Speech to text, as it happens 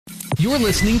You're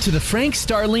listening to the Frank,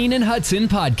 Starlene, and Hudson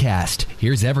podcast.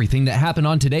 Here's everything that happened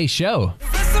on today's show.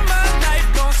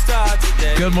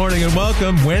 Good morning and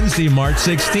welcome. Wednesday, March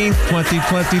 16th,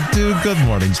 2022. Good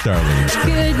morning, Starlene.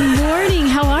 Good morning.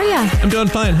 How are you? I'm doing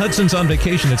fine. Hudson's on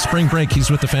vacation. It's spring break. He's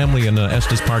with the family in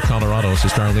Estes Park, Colorado. So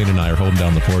Starlene and I are holding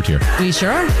down the fort here. We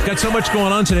sure are. Got so much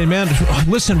going on today, man.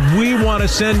 Listen, we want to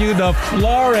send you to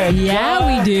Florida. Yeah,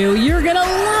 we do. You're going to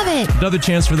love it. Another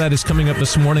chance for that is coming up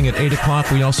this morning at 8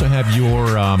 o'clock. We also have your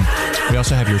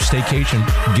staycation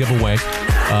giveaway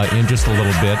in just a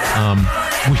little bit.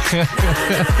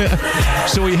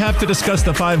 So we have to discuss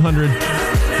the 500.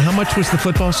 How much was the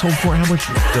football sold for? How much?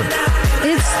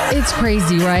 It's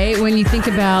crazy, right? When you think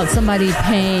about somebody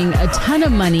paying a ton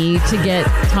of money to get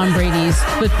Tom Brady's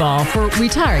football for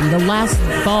retiring, the last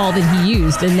ball that he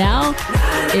used, and now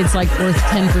it's like worth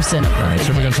 10% of it. All right,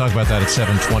 so we're going to talk about that at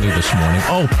 7:20 this morning.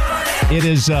 Oh, it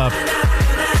is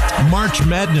March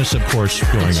Madness, of course,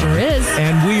 going on. It sure is.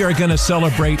 And we are going to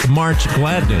celebrate March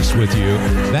Gladness with you.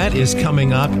 That is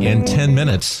coming up in 10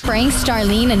 minutes. Frank,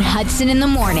 Starlene, and Hudson in the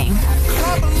morning.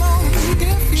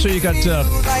 So you got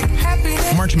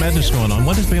March Madness going on.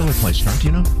 When does Baylor play start? Do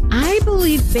you know? I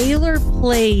believe Baylor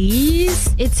plays,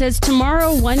 it says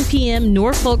tomorrow, 1 p.m.,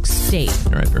 Norfolk State.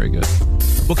 All right, very good.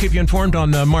 We'll keep you informed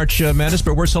on March Madness,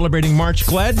 but we're celebrating March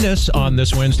Gladness on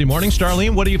this Wednesday morning.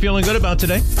 Starlene, what are you feeling good about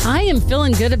today? I am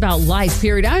feeling good about life,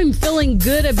 period. I'm feeling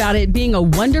good about it being a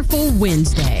wonderful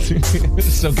Wednesday.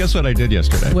 So guess what I did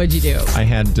yesterday? What'd you do? I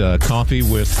had coffee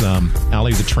with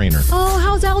Allie the trainer. Oh,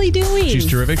 how's Allie doing? She's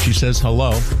terrific. She says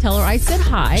hello. Tell her I said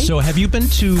hi. So have you been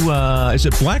to, is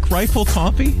it Black Rifle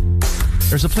Coffee?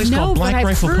 There's a place called Black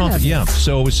Rifle Coffee. Yeah.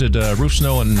 So it was at Roof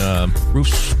Snow and Loop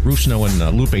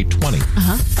 820.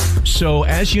 Uh-huh. So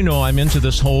as you know, I'm into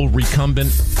this whole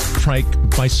recumbent trike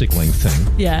bicycling thing.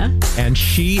 Yeah. And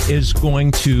she is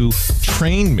going to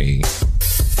train me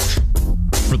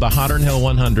for the Hottern Hill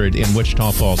 100 in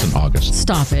Wichita Falls in August.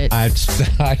 Stop it. I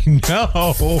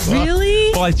know.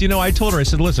 Really? Well, I told her, I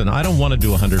said, listen, I don't want to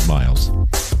do 100 miles.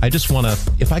 I just want to,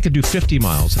 if I could do 50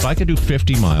 miles,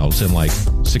 in like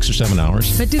 6 or 7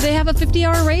 hours. But do they have a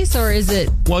 50-hour race, or is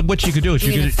it? Well, what you could do is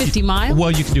you could 50 miles.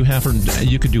 Well, you could do half, and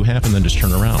then just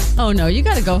turn around. Oh no, you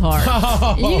got to go hard.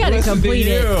 You got to complete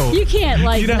it. You can't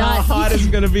You know how hot it's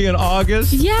going to be in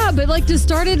August? Yeah, but like to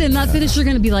start it and not finish, you're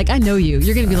going to be like, I know you.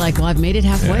 You're going to be like, well, I've made it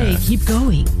halfway. Yeah. Keep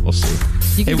going. We'll see.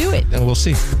 You can do it. We'll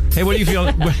see. Hey, what are you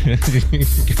feeling?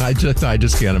 I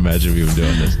just can't imagine even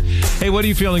doing this. Hey, what are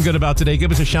you feeling good about today?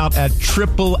 Give us a shout at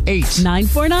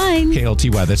 888-949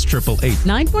 KLTY. That's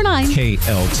 888-949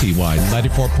 KLTY.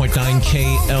 94.9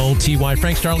 KLTY.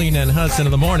 Frank, Starlene, and Hudson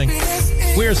in the morning.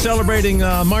 We are celebrating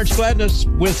March Gladness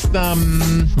with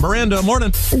Miranda.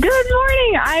 Morning. Good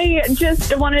morning. I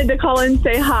just wanted to call and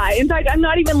say hi. In fact, I'm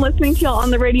not even listening to y'all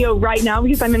on the radio right now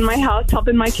because I'm in my house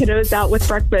helping my kiddos out with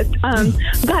breakfast.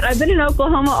 God, I've been in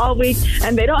Oklahoma all week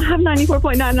and they don't have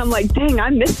 94.9 and I'm like, dang, I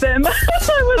miss them. I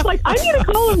was like, I need to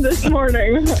call them this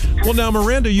morning. Well, now,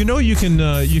 Miranda, you know you can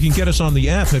get us on the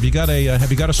app. Have you got a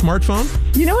smartphone?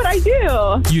 You know what I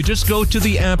do? You just go to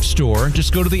the App Store.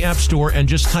 Just go to the App Store and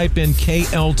just type in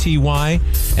KLTY,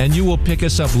 and you will pick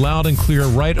us up loud and clear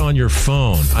right on your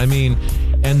phone. I mean,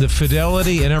 and the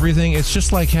fidelity and everything, it's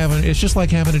just like having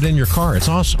it in your car. It's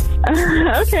awesome.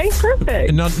 Okay, perfect.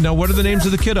 And now, what are the names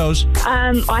of the kiddos?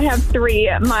 I have 3.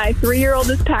 My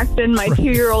 3-year-old is Paxton, my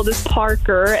 2-year-old is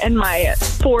Parker, and my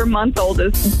 4-month-old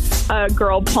is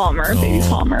girl Palmer, baby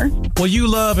Palmer. Well, you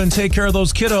love and take care of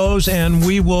those kiddos, and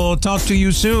we will talk to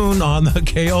you soon on the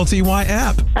KLTY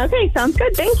app. Okay, sounds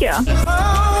good. Thank you.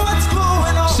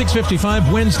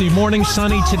 6:55 Wednesday morning,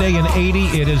 sunny today and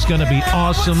 80. It is going to be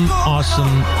awesome.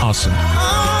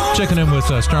 Checking in with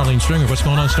Starlene Stringer. What's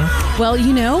going on, Star? Well,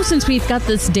 since we've got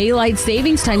this daylight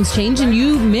savings times change and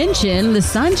you mentioned the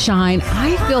sunshine,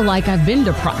 I feel like I've been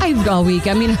deprived all week.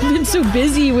 I mean, I've been so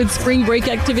busy with spring break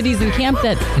activities and camp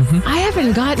that I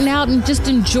haven't gotten out and just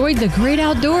enjoyed the great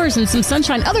outdoors and some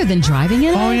sunshine other than driving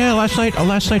in it. Oh, yeah. Last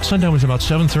night sundown was about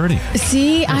 7:30.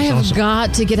 See, I have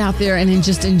got to get out there and then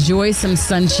just enjoy some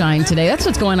sunshine today. That's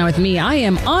what's going on with me. I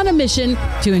am on a mission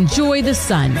to enjoy the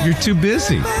sun. You're too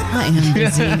busy. I am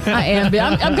busy.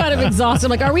 I'm kind of exhausted. I'm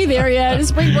like, are we there yet? Is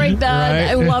spring break done? Right.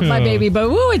 I love my baby, but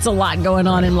it's a lot going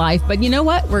on in life. But you know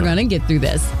what? We're going to get through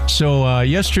this. So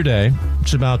yesterday,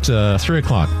 it's about 3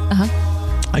 o'clock.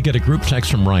 I get a group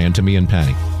text from Ryan to me and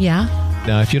Patty. Yeah?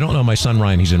 Now, if you don't know my son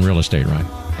Ryan, he's in real estate, right?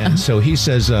 And so he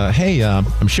says, hey,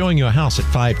 I'm showing you a house at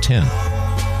 510.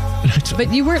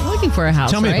 But you weren't looking for a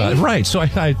house, Tell me about it. Right. So I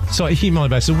emailed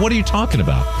him back. I said, what are you talking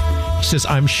about? He says,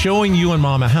 I'm showing you and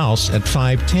Mom a house at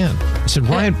 510. I said,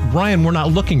 Ryan, we're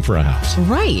not looking for a house.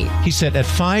 Right. He said, at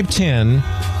 510,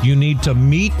 you need to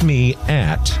meet me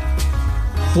at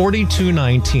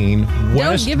 4219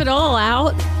 West. Don't give it all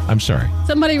out. I'm sorry.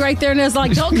 Somebody right there is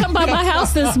like, don't come by my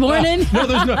house this morning. No,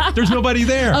 there's nobody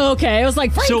there. Okay. I was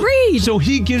like, Frank Reed. So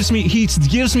he gives me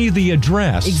the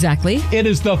address. Exactly. It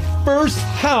is the first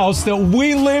house that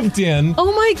we lived in.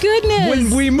 Oh my goodness.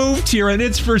 When we moved here, and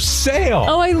it's for sale.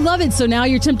 Oh, I love it. So now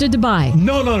you're tempted to buy.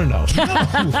 No.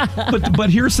 But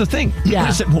here's the thing. Yeah.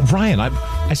 I said, well, Ryan,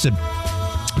 I said,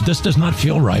 this does not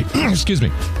feel right. Excuse me.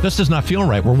 This does not feel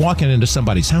right. We're walking into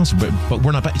somebody's house, but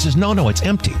we're not. He says, no, it's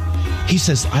empty. He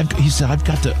says,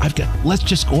 let's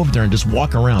just go over there and just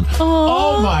walk around.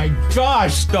 Oh my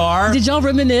gosh, Star. Did y'all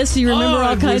reminisce? Do you remember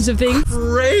all kinds of things?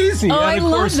 Crazy. Oh, I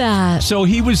love that. So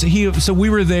so we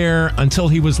were there until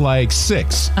he was like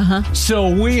 6. So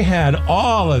we had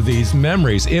all of these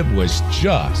memories. It was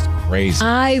just crazy.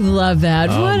 I love that.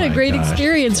 What a great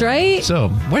experience, right? So,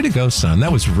 way to go, son.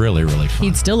 That was really, really fun.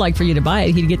 He'd still like for you to buy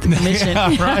it. He'd get the commission.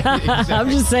 Yeah, right. Exactly. I'm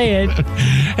just saying.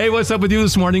 Hey, what's up with you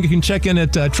this morning? You can check in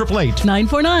at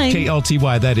 888-949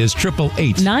 KLTY. That is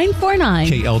 888-949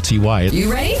 KLTY.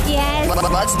 You ready? Yes.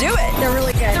 Let's do it. They're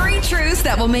really good. 3 truths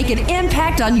that will make an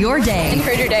impact on your day.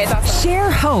 Encourage your day. It's awesome.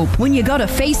 Share hope when you go to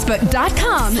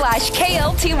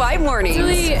Facebook.com/KLTY Mornings. It's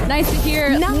really nice to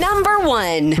hear. Number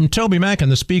 1. From Toby Mack on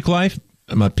the Speak Life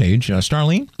page,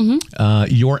 Starlene,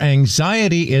 your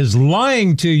anxiety is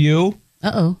lying to you.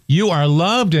 Uh-oh. You are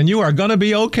loved and you are going to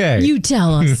be okay. You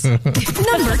tell us. Number 2.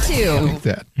 Like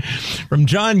that. From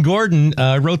John Gordon,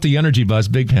 wrote the Energy Buzz,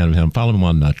 big fan of him. Follow him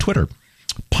on Twitter.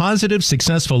 Positive,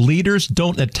 successful leaders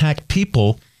don't attack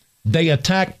people. They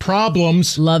attack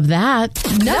problems. Love that.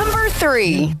 Number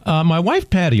 3. My wife,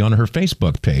 Patty, on her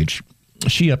Facebook page,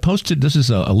 she posted, this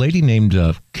is a lady named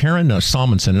Karen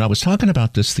Salmonson, and I was talking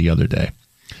about this the other day.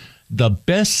 The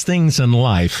best things in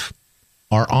life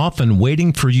are often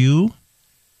waiting for you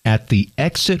at the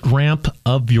exit ramp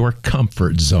of your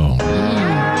comfort zone. Is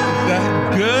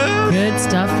that good? Good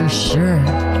stuff for sure.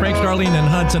 Frank, Starlene, and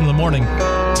Hudson in the morning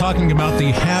talking about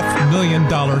the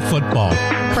 $500,000 football.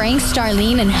 Frank,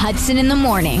 Starlene, and Hudson in the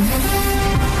morning.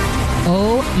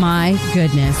 Oh my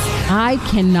goodness. I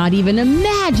cannot even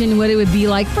imagine what it would be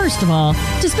like, first of all,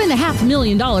 to spend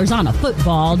 $500,000 on a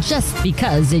football just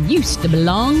because it used to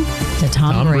belong to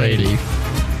Tom Brady.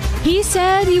 He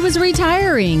said he was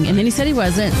retiring, and then he said he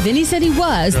wasn't. Then he said he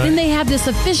was. Right. Then they have this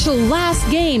official last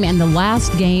game and the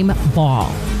last game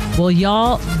ball. Well,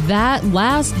 y'all, that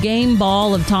last game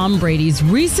ball of Tom Brady's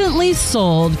recently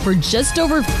sold for just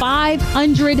over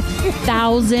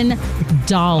 $500,000.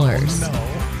 Oh, no.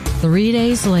 3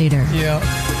 days later,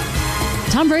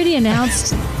 Tom Brady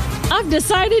announced, I've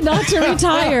decided not to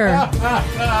retire.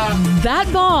 That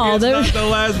ball. It's not the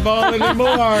last ball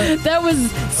anymore. That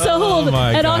was sold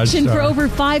at auction for over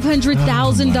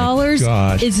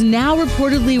 $500,000 is now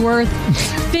reportedly worth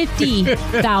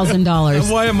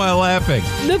 $50,000. Why am I laughing?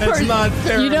 It's not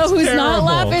fair. You know who's not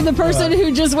laughing? The person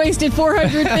who just wasted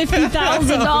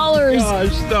 $450,000.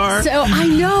 Gosh, Star. So I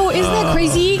know. Isn't that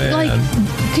crazy? Man. Like,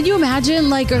 could you imagine?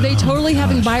 Like, are they totally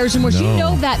having buyer's remorse? No. You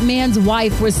know that man's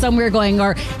wife was somewhere going,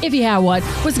 or if he had one,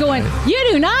 was going, you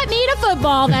do not need a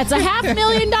football. That's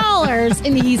 $500,000.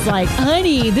 And he's like,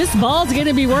 honey, this ball's going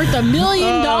to be worth $1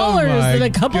 million in a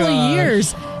couple of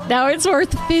years. Now it's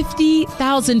worth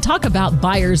 $50,000. Talk about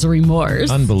buyer's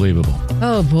remorse. Unbelievable.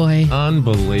 Oh, boy.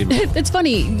 Unbelievable. It's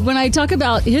funny. When I talk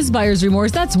about his buyer's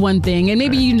remorse, that's one thing. And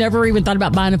maybe you never even thought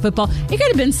about buying a football. It could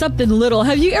have been something little.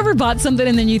 Have you ever bought something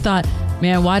and then you thought,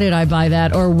 man, why did I buy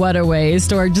that? Or what a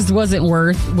waste? Or it just wasn't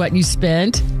worth what you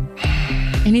spent?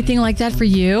 Anything like that for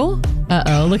you?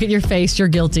 Uh-oh. Look at your face. You're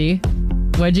guilty.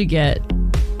 What'd you get?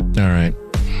 All right.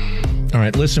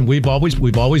 Listen, we've always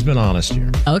been honest here.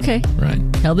 Okay. Right.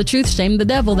 Tell the truth, shame the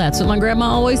devil. That's what my grandma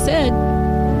always said.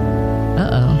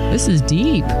 Uh-oh. This is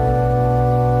deep.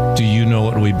 Do you know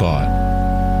what we bought?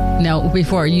 No,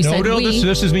 before you said we.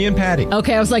 This is me and Patty.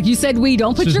 Okay, I was like, you said we.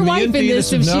 Don't put your wife in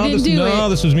this if she didn't do it. No,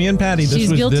 this was me and Patty.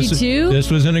 She's guilty too?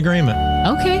 This was an agreement.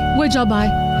 Okay. What'd y'all buy?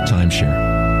 Timeshare.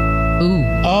 Ooh.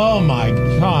 Oh my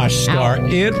gosh, Star. Ow.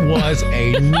 It was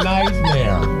a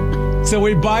nightmare. So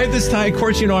we buy this time. Of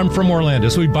course, you know I'm from Orlando,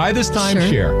 so we buy this timeshare.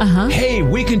 Sure. Uh-huh. Hey,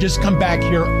 we can just come back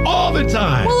here all the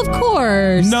time. Well, of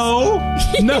course. No.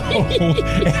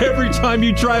 Every time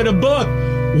you try to book,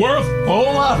 We're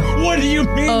full of. What do you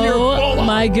mean you're full of? Oh,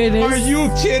 my goodness. Are you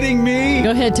kidding me?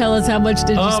 Go ahead, tell us how much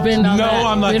did you spend on no, that?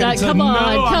 I'm not going to. Come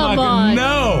on.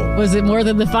 No. Was it more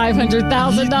than the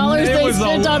 $500,000 they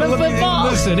spent on a football?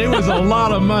 Listen, it was a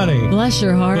lot of money. Bless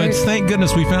your heart. But thank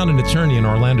goodness we found an attorney in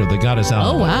Orlando that got us out.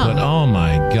 Oh, of it. wow. But oh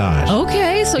my gosh.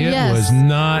 Okay, so it was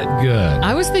not good.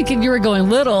 I was thinking you were going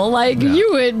little, like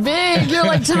you went big. You're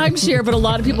like timeshare, but a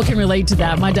lot of people can relate to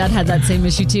that. My dad had that same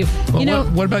issue too. Well,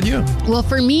 what about you? Well,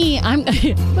 for me, I'm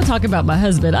going to talk about my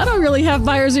husband. I don't really have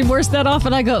buyer's remorse that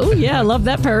often. I go, oh yeah, I love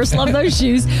that purse, love those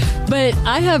shoes. But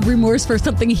I have remorse for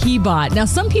something he bought. Now,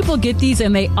 some people get these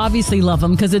and they obviously love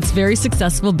them because it's very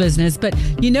successful business. But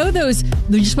you know those,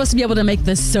 you're supposed to be able to make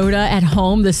the soda at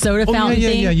home, the soda fountain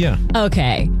thing? Yeah.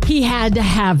 Okay. He had to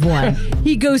have one.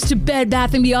 He goes to Bed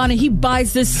Bath & Beyond and he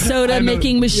buys this soda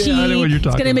making machine. Yeah, I know what you're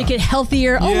talking It's going to make it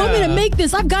healthier. Oh, I'm going to make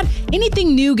this. I've got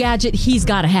anything new gadget, he's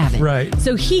got to have it. Right.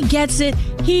 So he gets it.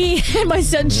 He and my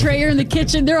son Trey are in the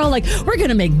kitchen. They're all like, we're going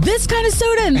to make this kind of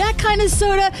soda and that kind of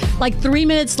soda. Like 3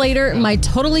 minutes later, my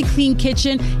totally clean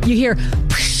kitchen, you hear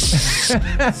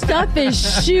stuff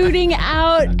is shooting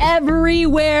out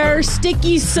everywhere.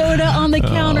 Sticky soda on the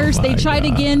counters. They tried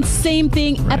again. Same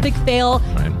thing. Right. Epic fail.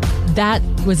 Right. That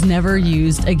was never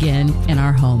used again in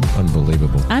our home.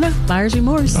 Unbelievable. I know. Buyer's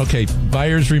remorse. Okay.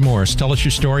 Buyer's remorse. Tell us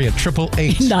your story at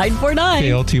 888-949.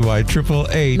 KLTY.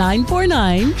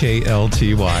 888-949.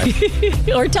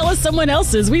 KLTY. Or tell us someone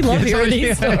else's. We love hearing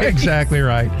these stories. Exactly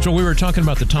right. So we were talking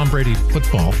about the Tom Brady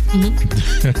football.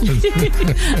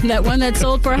 Mm-hmm. That one that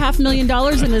sold for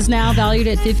 $500,000 and is now valued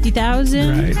at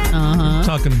 $50,000. Right.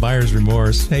 Talking buyer's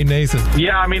remorse. Hey, Nathan.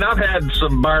 Yeah, I mean, I've had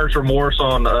some buyer's remorse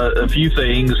on a few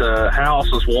things.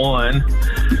 House is one,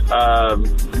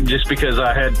 just because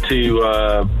I had to,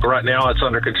 right now it's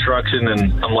under construction,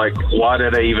 and I'm like, why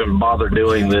did I even bother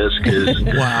doing this? Because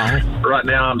right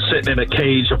now I'm sitting in a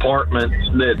cage apartment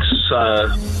that's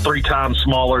 3 times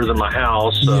smaller than my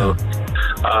house. So,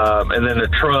 and then the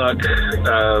truck,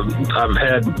 I've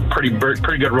had pretty good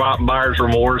buyer's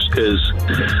remorse because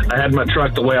I had my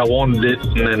truck the way I wanted it,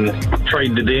 and then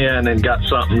traded it in and got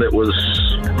something that was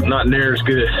not near as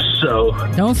good. So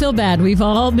don't feel bad. We've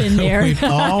all been there. We've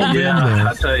all been there.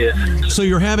 I tell you. So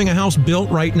you're having a house built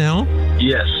right now?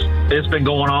 Yes. It's been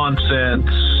going on since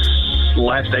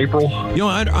last April. You know,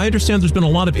 I understand there's been a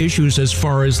lot of issues as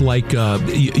far as like,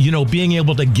 being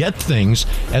able to get things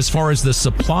as far as the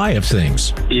supply of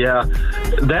things. Yeah,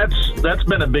 that's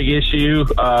been a big issue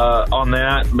on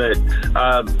that. But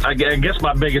I guess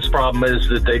my biggest problem is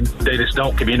that they just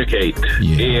don't communicate.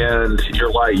 Yeah. And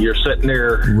you're sitting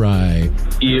there. Right.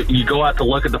 You go out to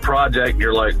look at the project.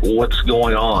 You're like, what's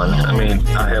going on? I mean,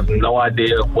 I have no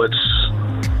idea what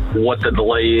the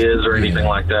delay is or anything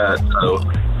like that. So.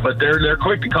 But they're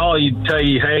quick to call you, tell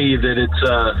you, hey, that it's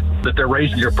that they're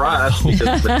raising your price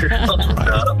because the materials are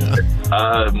up.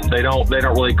 They don't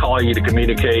really call you to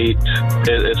communicate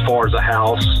as far as the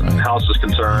house is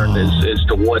concerned as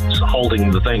to what's holding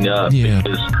the thing up. Yeah.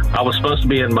 Because I was supposed to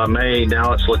be in by May,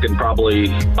 now it's looking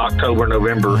probably October,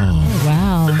 November. Oh,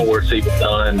 wow. Before it's even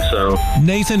done. So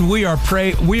Nathan, we are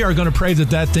going to pray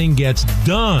that thing gets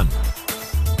done.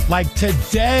 Like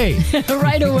today.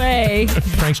 Right away.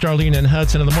 Frank, Starlene, and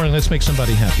Hudson in the morning. Let's make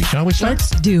somebody happy, shall we, sir? Let's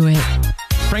do it.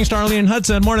 Frank, Starlene, and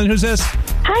Hudson. Morning. Who's this?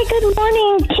 Hi, good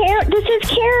morning. This is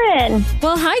Karen.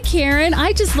 Well, hi, Karen.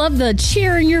 I just love the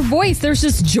cheer in your voice. There's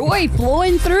just joy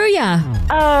flowing through you.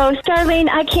 Oh, Starlene,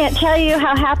 I can't tell you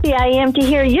how happy I am to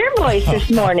hear your voice this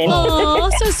morning. Oh,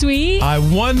 so sweet. I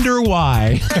wonder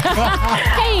why.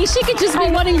 Hey, she could just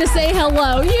be wanting to say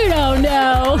hello. You don't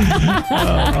know.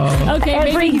 Okay,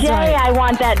 every day right. I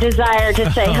want that desire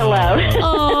to say hello.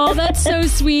 Oh, that's so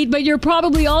sweet. But you're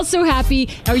probably also happy,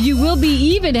 or you will be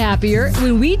even happier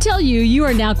when we tell you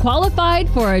are now qualified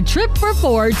for a trip for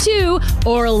 4 to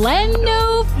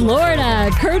Orlando, Florida,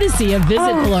 courtesy of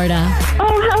Visit Florida.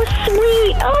 Oh, how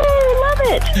sweet. Oh, I love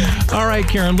it. All right,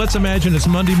 Karen, let's imagine it's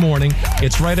Monday morning.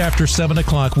 It's right after 7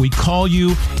 o'clock. We call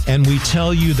you and we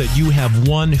tell you that you have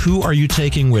won. Who are you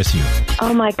taking with you?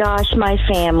 Oh, my gosh, my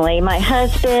family. My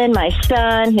husband, my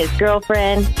son, his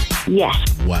girlfriend. Yes.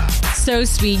 Wow. So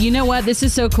sweet. You know what? This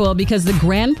is so cool because the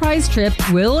grand prize trip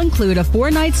will include a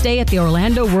 4-night stay at the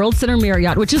Orlando World Center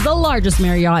Marriott, which is the largest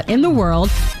Marriott in the world,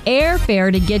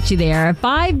 airfare to get you there, a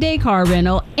 5-day car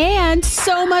rental, and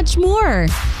so much more.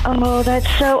 Oh, that's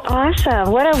so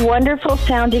awesome. What a wonderful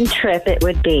sounding trip it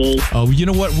would be. Oh, you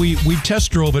know what? We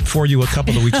test drove it for you a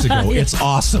couple of weeks ago. It's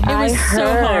awesome. It was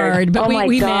so hard, but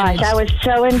we managed. I was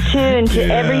so in tune to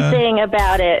everything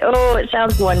about it. Oh, it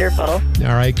sounds wonderful. All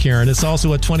right, Karen. It's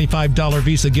also a $25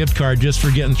 Visa gift card just for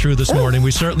getting through this morning.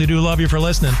 We certainly do love you for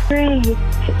listening. Great.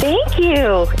 Thank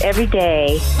you. Every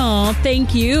day. Oh,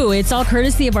 thank you. It's all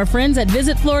courtesy of our friends at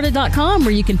visitflorida.com,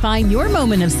 where you can find your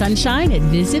moment of sunshine at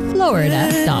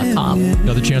visitflorida.com.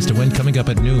 Another chance to win coming up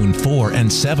at noon, 4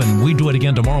 and 7. We do it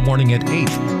again tomorrow morning at 8.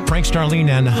 Frank, Starlene,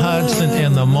 and Hudson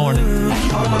in the morning.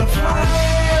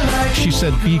 She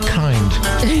said, be kind.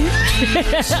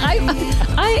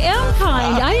 I am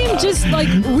kind. I am just like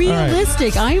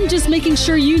realistic. I am just making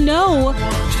sure you know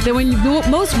that when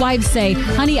most wives say,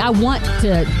 honey, I want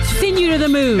to send you to the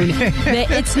moon,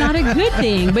 that it's not a good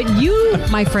thing. But you,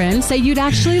 my friend, say you'd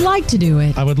actually like to do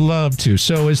it. I would love to.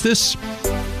 So is this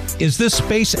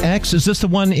SpaceX? Is this the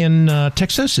one in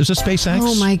Texas? Is this SpaceX?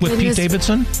 Oh my goodness. With Pete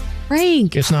Davidson?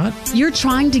 Frank. It's not? You're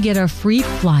trying to get a free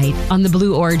flight on the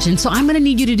Blue Origin, so I'm going to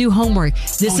need you to do homework.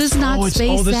 This is not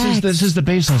SpaceX. This is the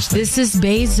Bezos thing. This is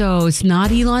Bezos,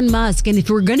 not Elon Musk. And if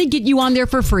we're going to get you on there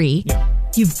for free,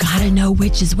 you've got to know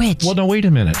which is which. Well, no, wait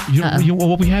a minute.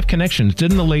 Well, we have connections.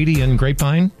 Didn't the lady in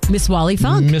Grapevine? Miss Wally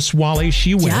Funk. Miss Wally,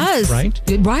 she went, right?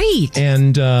 Right.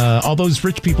 And all those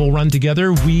rich people run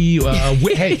together. Hey,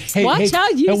 Watch how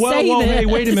you say this. Hey,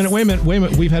 wait a minute.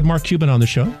 We've had Mark Cuban on the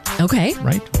show. Okay.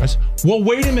 Right? Well,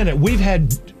 wait a minute. We've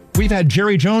had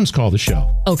Jerry Jones call the show.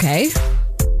 Okay.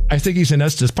 I think he's in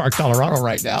Estes Park, Colorado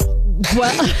right now.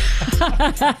 Well,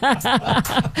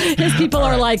 his people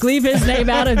are like, leave his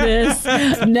name out of this.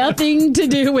 Nothing to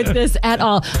do with this at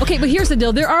all. Okay, but here's the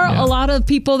deal. There are a lot of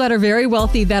people that are very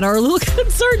wealthy that are a little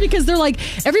concerned because they're like,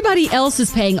 everybody else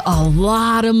is paying a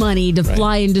lot of money to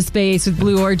fly into space with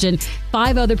Blue Origin.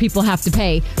 5 other people have to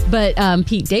pay. But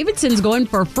Pete Davidson's going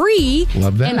for free.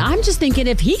 Love that. And I'm just thinking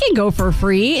if he can go for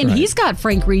free and he's got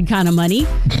Frank Reed kind of money,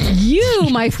 you,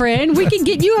 my friend, we can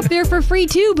get you up there for free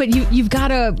too. But you've got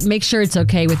to make sure it's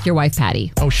okay with your wife,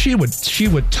 Patty. Oh, she would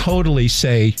totally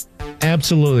say,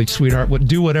 absolutely, sweetheart,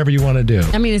 do whatever you want to do.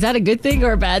 I mean, is that a good thing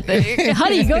or a bad thing?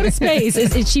 Honey, go to space.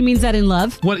 She means that in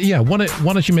love? What? Yeah. Why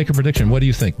don't you make a prediction? What do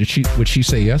you think? Would she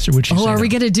say yes or would she say no? Are we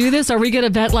going to do this? Are we going to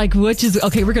bet like which is...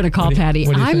 Okay, we're going to call Patty.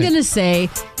 I'm going to say,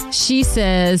 she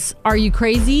says, are you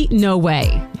crazy? No way.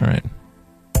 All right.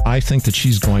 I think that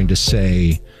she's going to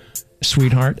say,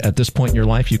 sweetheart, at this point in your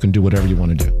life, you can do whatever you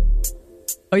want to do.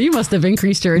 Oh, you must have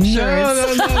increased your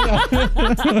insurance. No.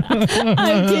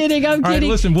 I'm kidding. All right,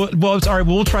 listen. We'll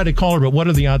try to call her, but what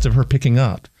are the odds of her picking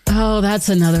up? Oh, that's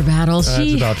another battle.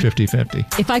 That's about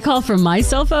 50-50. If I call from my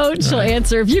cell phone, she'll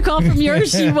answer. If you call from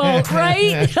yours, she won't,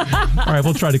 right? All right,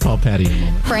 we'll try to call Patty in a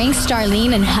moment. Frank,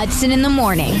 Starlene, and Hudson in the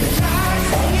morning.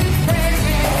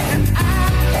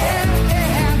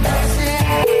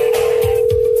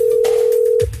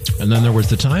 And then there was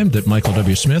the time that Michael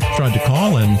W. Smith tried to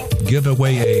call and give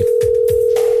away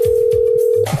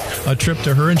a trip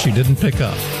to her, and she didn't pick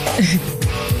up.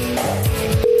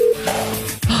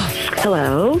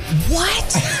 Hello?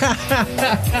 What?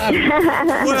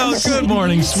 Well, good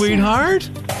morning, sweetheart.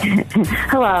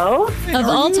 Hello? Of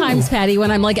all times, Patty,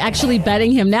 when I'm like actually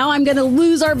betting him, now I'm going to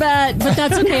lose our bet, but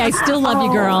that's okay. I still love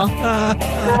you, girl.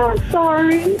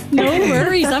 Sorry. No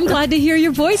worries. I'm glad to hear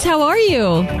your voice. How are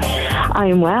you? I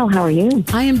am well. How are you?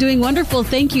 I am doing wonderful.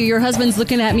 Thank you. Your husband's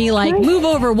looking at me like, move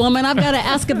over, woman. I've got to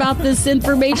ask about this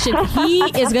information. He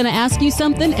is going to ask you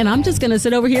something, and I'm just going to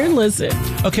sit over here and listen.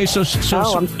 Okay, so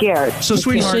I'm scared. So,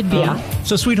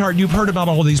 sweetheart, you've heard about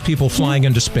all these people flying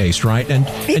into space, right?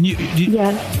 And you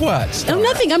yes. What? Oh,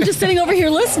 nothing. I'm just sitting over here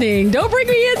listening. Don't bring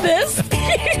me in this.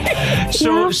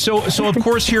 So of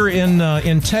course here in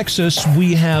Texas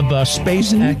we have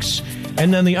SpaceX.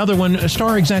 And then the other one,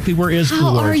 Star, exactly where is Blue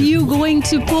Origin? How are you going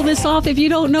to pull this off if you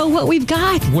don't know what we've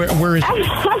got? Where is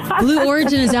it? Blue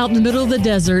Origin is out in the middle of the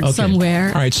desert somewhere.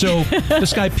 All right, so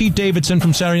this guy Pete Davidson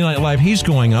from Saturday Night Live, he's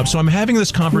going up. So I'm having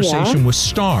this conversation with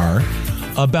Star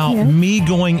about me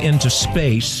going into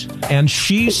space, and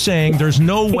she's saying there's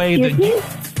no way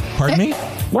Pardon me?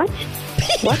 What?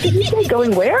 What did you say?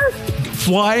 Going where?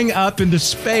 Flying up into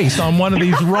space on one of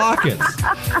these rockets.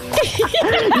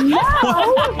 No.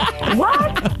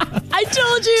 What? I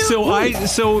told you.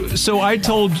 So I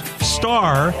told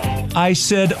Star, I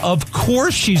said, of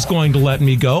course she's going to let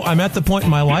me go. I'm at the point in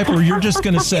my life where you're just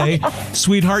going to say,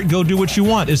 sweetheart, go do what you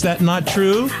want. Is that not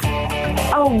true?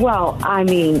 Oh, well, I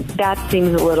mean, that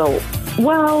seems a little...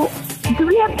 Well,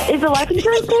 is the life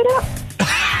insurance paid up?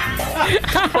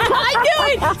 I knew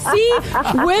it.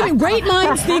 See, women, great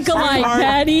minds think alike,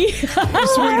 Patty.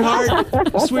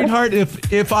 Sweetheart,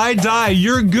 if I die,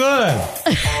 you're good.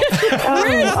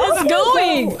 Where is this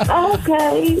going?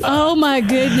 Okay. Oh my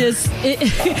goodness.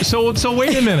 So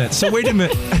wait a minute. Star,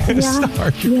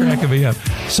 you're cracking me up.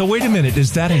 So wait a minute.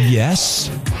 Is that a yes?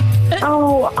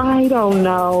 Oh, I don't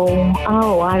know.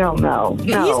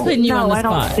 No, He's putting you on the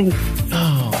spot.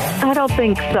 I don't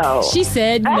think so. She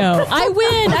said no. I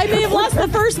win. I may have lost the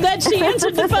first bet. She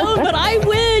answered the phone, but I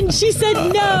win. She said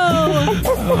no.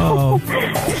 Oh.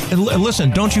 And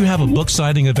listen, don't you have a book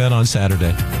signing event on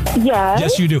Saturday? Yes.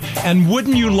 Yes, you do. And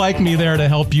wouldn't you like me there to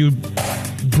help you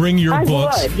bring your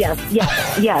books? I would.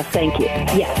 Yes, thank you.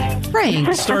 Yes. Frank.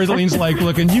 Starlene's like,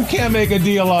 looking, you can't make a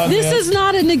deal on this. This is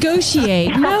not a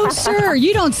negotiate. No, sir.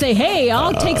 You don't say, hey,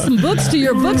 I'll take some books to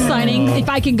your book signing if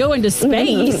I can go into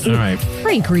space. All right.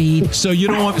 Frank Reed. So you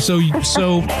don't want, so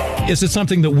is it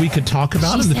something that we could talk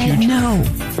about in the future? No.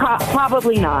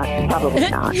 Probably not.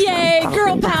 Yay,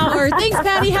 girl power. Thanks,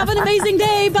 Patty. Have an amazing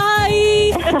day.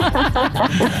 Bye.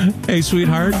 Hey,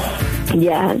 sweetheart.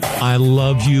 Yes. I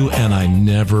love you and I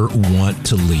never want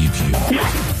to leave you.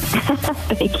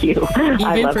 Thank you. I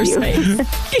Even love for you.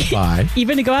 space. Bye.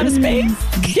 Even to go out of space?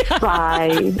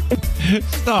 Bye.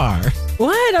 Star.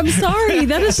 What? I'm sorry.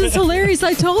 That is just hilarious.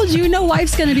 I told you, no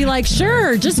wife's going to be like,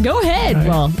 sure, just go ahead. Right.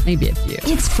 Well, maybe a few.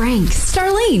 It's Frank,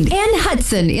 Starlene, and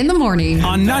Hudson in the morning.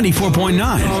 On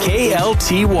 94.9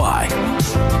 KLTY.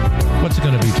 What's it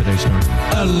going to be today, Star?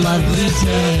 A lovely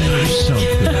day. So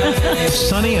good.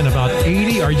 Sunny and about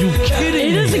 80. Are you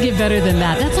kidding It doesn't get better than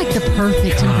that. That's like the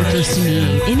perfect temperatures to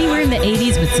me. Anywhere in the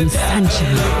 80s with some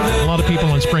sunshine. A lot of people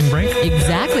on spring break?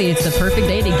 Exactly. It's the perfect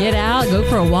day to get out, go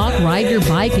for a walk, ride your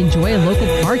bike, enjoy a local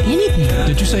park, anything.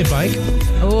 Did you say bike?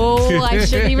 Oh, I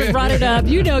shouldn't even brought it up.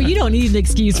 You know, you don't need an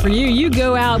excuse for you. You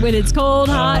go out when it's cold,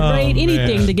 hot, rain,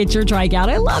 anything to get your trike out.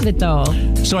 I love it, though.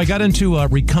 So I got into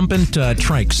recumbent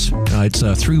trikes. It's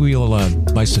a three-wheel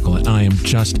bicycle, and I am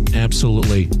just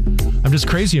I'm just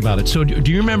crazy about it. So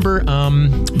do you remember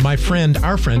our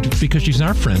friend, because she's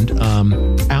our friend,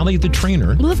 Allie the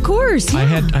trainer? Well, of course. Yeah.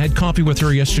 I had coffee with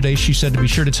her yesterday. She said to be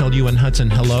sure to tell you and Hudson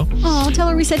hello. Oh, tell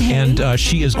her we said hey. And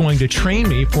she is going to train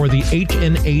me for the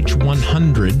H&H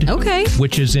 100. Okay.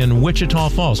 Which is in Wichita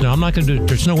Falls. Now, I'm not going to do,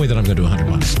 there's no way that I'm going to do 100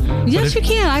 miles. Yes, you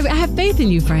can. I have faith in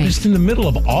you, Frank. Just in the middle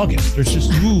of August. There's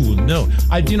just, no.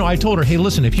 I told her, hey,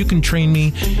 listen, if you can train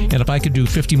me, and if I could do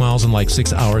 50 miles in like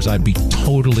 6 hours, I'd be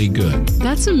totally good.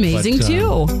 That's amazing,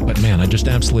 too. But man, I just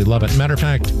absolutely love it. Matter of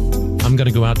fact, I'm going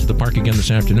to go out to the park again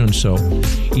this afternoon. So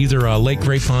either Lake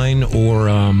Grapevine or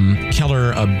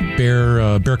Keller,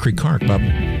 Bear Creek Park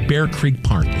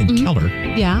in Keller.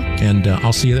 Yeah. And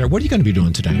I'll see you there. What are you going to be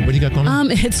doing today? What do you got going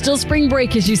on? It's still spring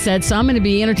break, as you said, so I'm going to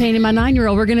be entertaining my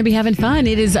 9-year-old. We're going to be having fun.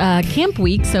 It is camp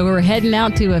week, so we're heading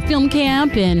out to a film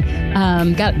camp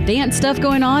and got dance stuff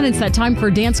going on. It's that time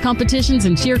for dance competitions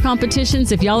and cheer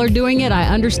competitions. If y'all are doing it, I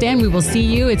understand. We will see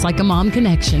you. It's like a mom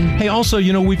connection. Hey, also,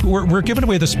 we're giving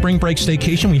away the spring break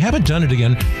staycation. We haven't done it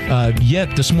again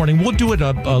yet this morning. We'll do it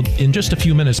in just a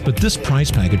few minutes, but this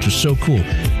prize package is so cool.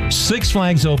 Six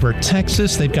Flags over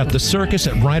Texas. They've got the circus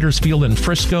at Riders Field in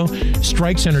Frisco,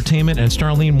 Strikes Entertainment, and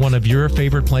Starlene, one of your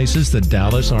favorite places, the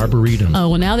Dallas Arboretum. Oh,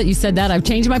 well, now that you said that, I've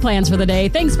changed my plans for the day.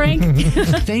 Thanks, Frank.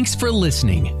 Thanks for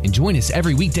listening, and join us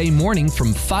every weekday morning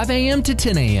from 5 a.m. to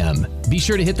 10 a.m. Be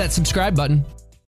sure to hit that subscribe button.